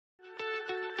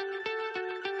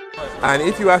And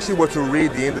if you actually were to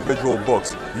read the individual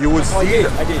books, you would see.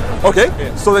 I did. Okay,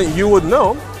 Yeah. so then you would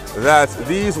know that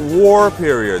these war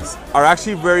periods are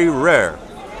actually very rare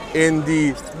in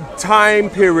the time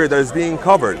period that is being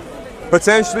covered.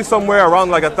 Potentially somewhere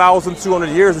around like 1,200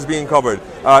 years is being covered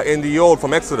in the old,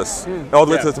 from Exodus all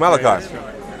the way to Malachi.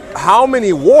 How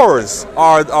many wars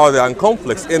are there and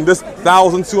conflicts in this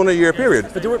 1,200 year period?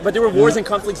 But there were wars and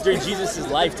conflicts during Jesus'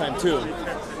 lifetime too.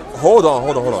 Hold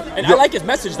on. And I like his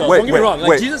message though. Don't get me wrong.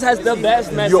 Like Jesus has the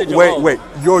best message. Wait.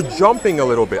 You're jumping a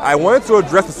little bit. I wanted to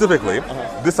address specifically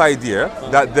this idea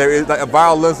that there is that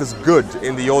violence is good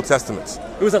in the Old Testament.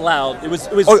 It was allowed. It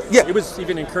was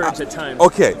even encouraged at times.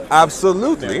 Okay,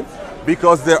 absolutely. Yeah.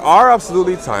 Because there are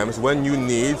absolutely times when you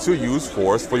need to use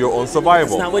force for your own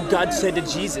survival. That's not what God said to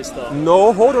Jesus, though.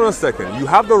 No, hold on a second. You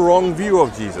have the wrong view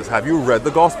of Jesus. Have you read the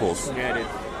Gospels? Yeah, I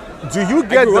did. Do you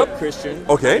get I grew up Christian.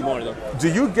 Okay. Anymore, though. Do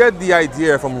you get the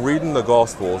idea from reading the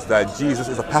Gospels that Jesus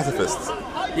is a pacifist?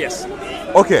 Yes.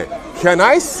 Okay. Can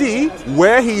I see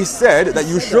where he said that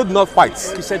you should not fight?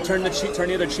 He said, turn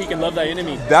the other cheek and love thy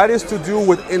enemy. That is to do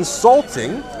with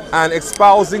insulting and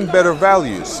espousing better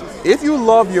values. If you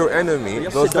love your enemy,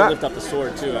 does that lift up the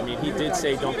sword too? I mean, he did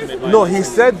say don't commit violence. No, he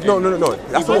said no.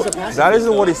 That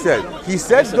isn't what he said. He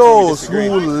said those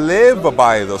who live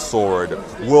by the sword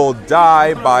will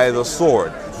die by the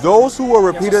sword. Those who were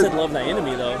repeated. Said love thy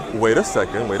enemy though. Wait a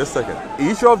second.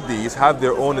 Each of these have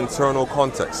their own internal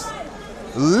context.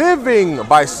 Living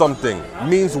by something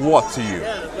means what to you?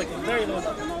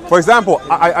 For example,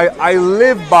 I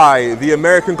live by the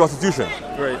American Constitution.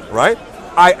 Right?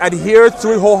 I adhere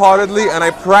to it wholeheartedly and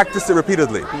I practice it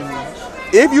repeatedly.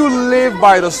 If you live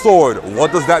by the sword,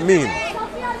 what does that mean?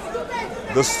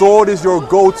 The sword is your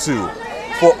go-to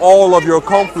for all of your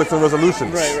conflicts and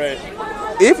resolutions. Right.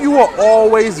 If you are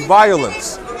always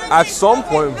violent, at some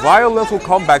point violence will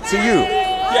come back to you.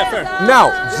 Yeah, fair.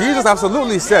 Now, Jesus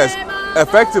absolutely says,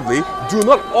 effectively, do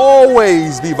not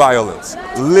always be violent.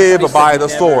 Live by the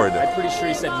sword. I'm pretty sure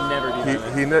he said never be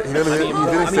violent. He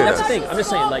didn't say that. That's the thing. I'm just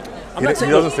saying, like, he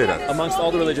doesn't say that. Amongst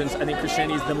all the religions, I think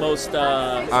Christianity is the most.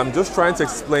 I'm just trying to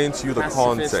explain to you the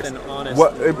context. And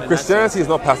honest. Christianity is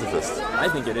not pacifist. I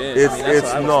think it is.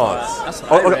 It's not. That's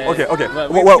what I read.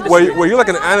 Okay. Were you like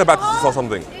an Anabaptist or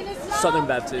something? Southern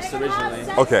Baptist originally.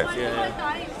 Okay.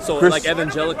 Yeah. So like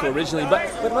evangelical originally,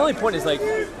 but my only point is like.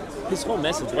 His whole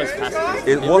message was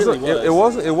pacifism.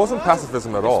 It wasn't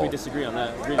pacifism at all. We disagree on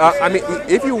that. I mean,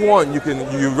 if you want,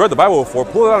 you read the Bible before,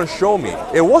 pull it out and show me.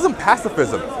 It wasn't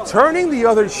pacifism. Turning the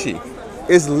other cheek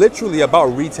is literally about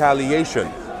retaliation.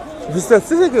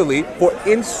 Specifically for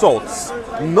insults.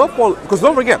 Not for, because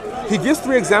don't forget, he gives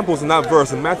 3 examples in that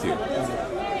verse in Matthew.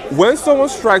 When someone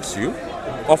strikes you,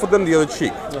 offer them the other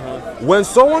cheek. When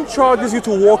someone charges you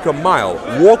to walk a mile,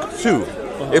 walk 2.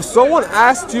 If someone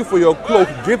asks you for your cloak,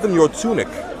 give them your tunic.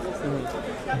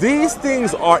 These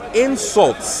things are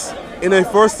insults in a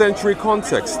first century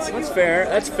context. That's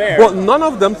fair. But none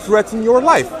of them threaten your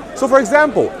life. So for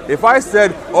example, if I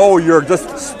said, oh, you're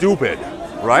just stupid,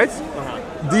 right?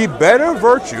 The better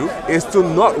virtue is to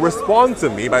not respond to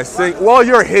me by saying, well,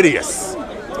 you're hideous.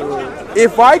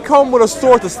 If I come with a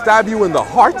sword to stab you in the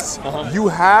heart, you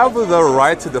have the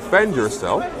right to defend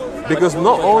yourself. Because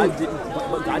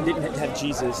God didn't have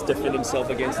Jesus defend himself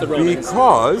against the Romans.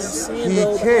 Because he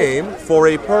came for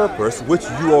a purpose which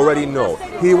you already know.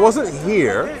 He wasn't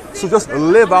here to just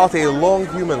live out a long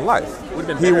human life. Would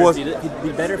have been he'd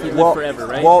be better if he lived forever,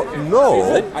 right? Well, no.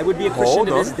 I would be a Christian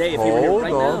to this day if he were here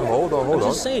right now. Hold on. I'm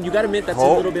just saying, you got to admit that's a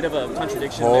little bit of a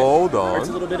contradiction. Hold on. Or it's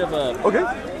a little bit of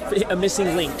a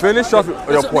missing link. Finish off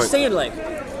your point. I'm saying, like,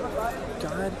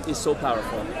 God is so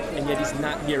powerful, and yet he's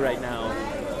not here right now,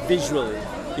 visually.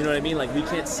 You know what I mean? Like, we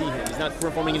can't see him. He's not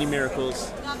performing any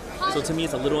miracles. So to me,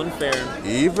 it's a little unfair.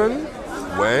 Even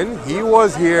when he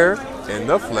was here in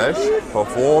the flesh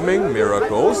performing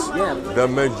miracles, the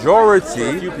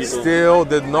majority still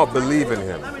did not believe in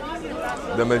him.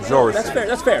 The majority.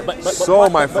 That's fair. But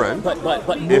my friend,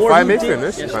 if I may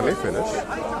finish,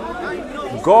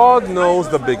 God knows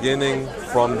the beginning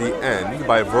from the end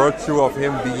by virtue of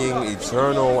him being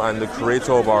eternal and the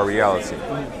creator of our reality.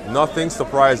 Nothing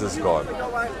surprises God.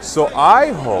 So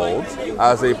I hold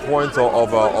as a pointer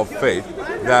of faith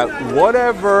that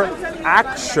whatever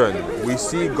action we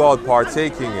see God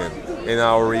partaking in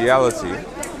our reality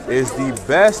is the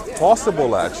best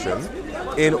possible action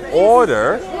in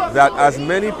order that as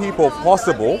many people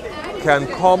possible can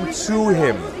come to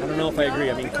him. I don't know if I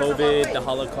agree. I mean, COVID, the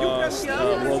Holocaust,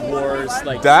 world wars,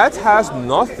 like that has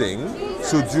nothing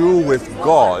to do with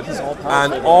God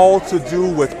and all to do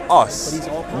with us.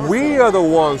 We are the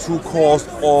ones who caused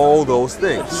all those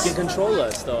things. He can control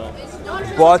us, though.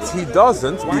 But he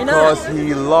doesn't because not?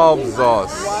 he loves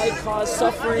us. Why cause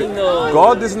suffering, though?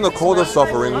 God isn't the cause of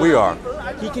suffering, we are.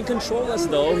 He can control us,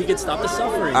 though. He can stop the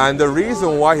suffering. And the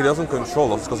reason why he doesn't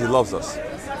control us is because he loves us.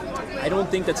 I don't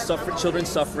think that children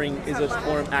suffering is a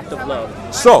form act of love.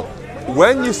 So,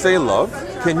 when you say love,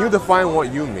 can you define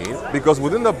what you mean? Because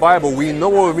within the Bible, we know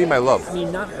what we mean by love. I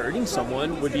mean, not hurting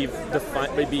someone would be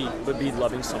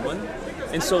loving someone.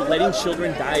 And so letting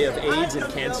children die of AIDS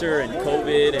and cancer and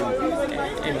COVID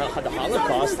and the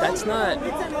Holocaust, that's not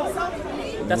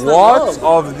What love.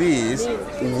 of these,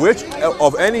 which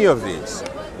of any of these,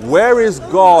 where is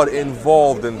God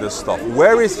involved in this stuff?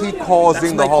 Where is he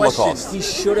causing the Holocaust? Question. He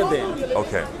should have been.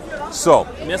 Okay, so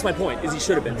I mean, that's my point, is he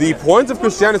should have been. the point of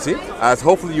Christianity, as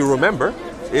hopefully you remember,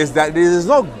 is that it is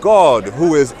not God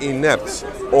who is inept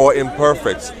or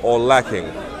imperfect or lacking.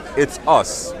 It's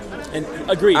us. And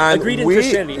agreed in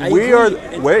Christianity. We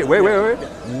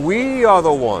are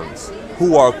the ones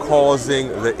who are causing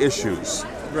the issues.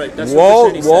 Right, that's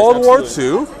what Christianity says, World War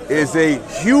absolutely. II is a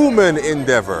human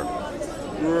endeavor.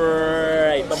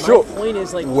 Right, but Sure. my point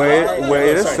is like, Wait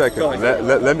a sorry, second. go ahead.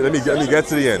 Let me get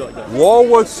to the end. Go ahead. World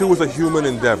War II is a human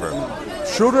endeavor.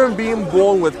 Children being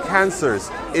born with cancers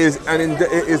is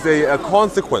a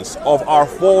consequence of our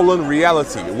fallen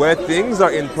reality, where things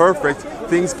are imperfect,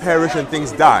 things perish, and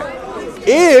things die.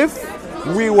 If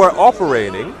we were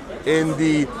operating in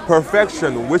the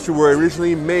perfection which we were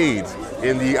originally made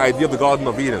in the idea of the Garden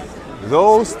of Eden,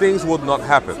 those things would not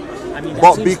happen. I mean,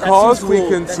 But because we that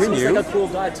continue, seems like a cruel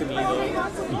God to me,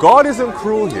 though. God isn't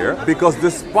cruel here, because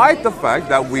despite the fact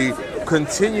that we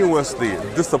continuously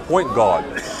disappoint God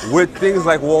with things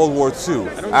like World War II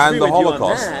and the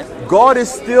Holocaust, God is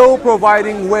still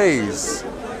providing ways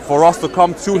for us to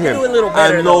come to Him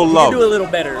and know love. You do a little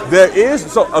better. There is,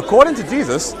 so according to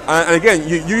Jesus, and again,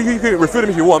 you can refute him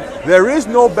if you want, there is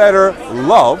no better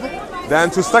love than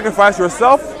to sacrifice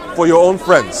yourself for your own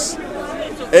friends.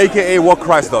 AKA what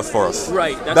Christ does for us.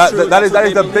 Right, that's true. That is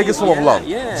the biggest form of love.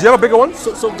 Yeah. Do you have a bigger one?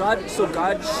 So God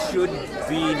should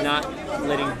be not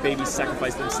letting babies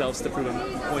sacrifice themselves to prove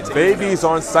a point to Babies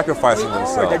aren't sacrificing They're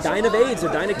themselves. dying of AIDS,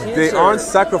 they're dying of cancer. They aren't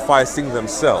sacrificing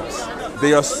themselves.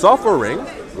 They are suffering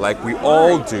like we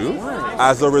all do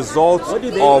as a result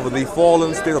of the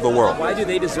fallen state of the world. Why do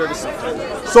they deserve to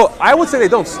suffer? So I would say they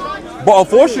don't. But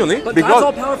unfortunately, But because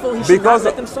God's all powerful, He should not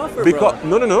let them suffer,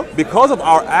 bro. No. Because of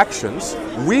our actions,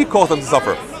 we cause them to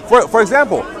suffer. For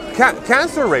example,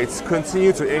 cancer rates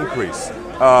continue to increase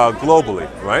globally,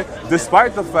 right?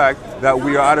 Despite the fact that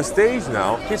we are at a stage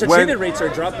now Cancer when treatment rates are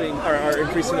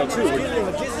increasing though too.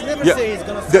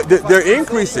 they're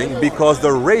increasing because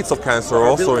the rates of cancer are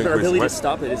also Our increasing. ability Right? to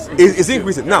stop it Is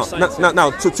increasing. Now,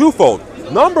 twofold.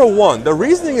 Number one, the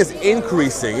reasoning is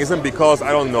increasing isn't because,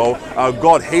 I don't know,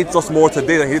 God hates us more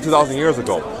today than He did 2,000 years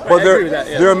ago. But I agree with that,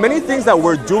 yeah. there are many things that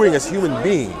we're doing as human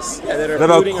beings that are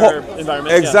polluting our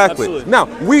environment. Exactly. Yeah, absolutely. Now,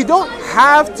 we don't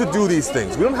have to do these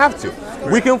things. We don't have to.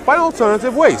 We can find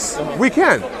alternative ways. We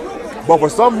can. But for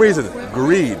some reason,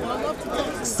 greed,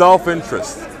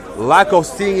 self-interest, lack of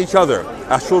seeing each other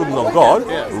as children of God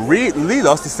lead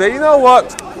us to say, you know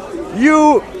what?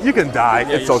 You can die.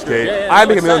 It's okay. I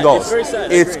make $1 million. It's very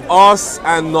sad. It's us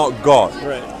and not God.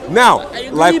 Right. Now,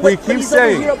 like we keep he's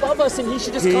saying, over here above us, and He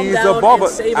should just come He's down above and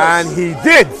us, save and us. He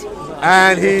did,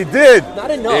 and He did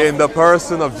Not enough. in the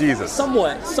person of Jesus.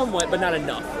 Somewhat, but not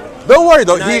enough. Don't worry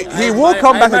though, he will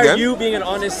come back again. You being an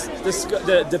honest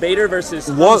the debater versus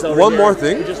One more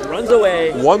thing. Who just runs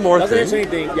away. One more doesn't thing. answer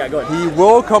anything. Yeah, go ahead. He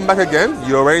will come back again.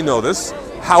 You already know this.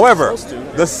 However,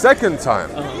 the second time,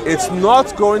 it's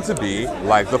not going to be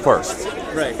like the first.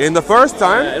 Right. In the first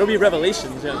time, It'll be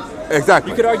revelations. Yeah.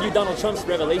 exactly. You could argue Donald Trump's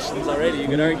revelations already. You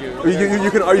could argue.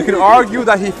 You can argue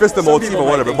that he fits the motif people or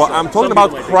might whatever, think but so. I'm talking Some about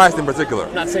people might Christ think in particular.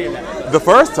 I'm not saying that. The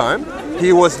first time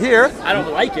he was here, I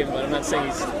don't like him, but I'm not saying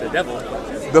he's the devil.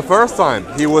 the first time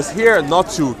he was here not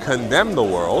to condemn the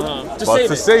world, To but save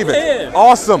to it. save it. Yeah.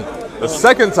 Awesome. The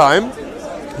second time,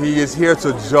 he is here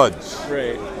to judge.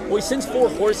 Right. Well, he sends 4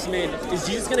 horsemen. Is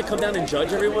Jesus going to come down and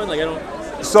judge everyone? Like, I don't.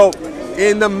 So,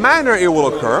 in the manner it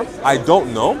will occur, I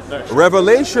don't know.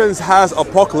 Revelations has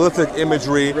apocalyptic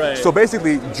imagery. Right. So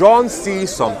basically, John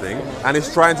sees something and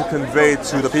is trying to convey it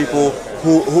to the people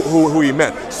who he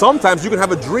met. Sometimes you can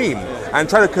have a dream and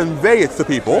try to convey it to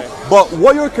people, but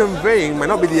what you're conveying might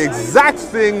not be the exact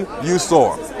thing you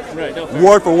saw, Right. No.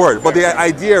 word for word, but the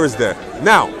idea is there.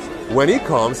 Now, when he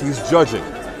comes, he's judging.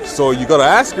 So you gotta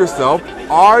ask yourself,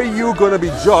 are you gonna be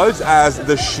judged as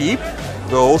the sheep,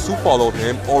 those who followed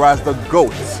him, or as the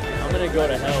goats, I'm gonna go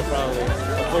to hell probably.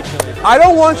 Unfortunately. I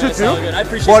don't want you That's all to, good. I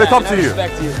appreciate but that, it's up and I to you.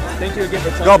 respect you. Thank you again for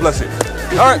telling God me. bless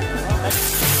you. All right.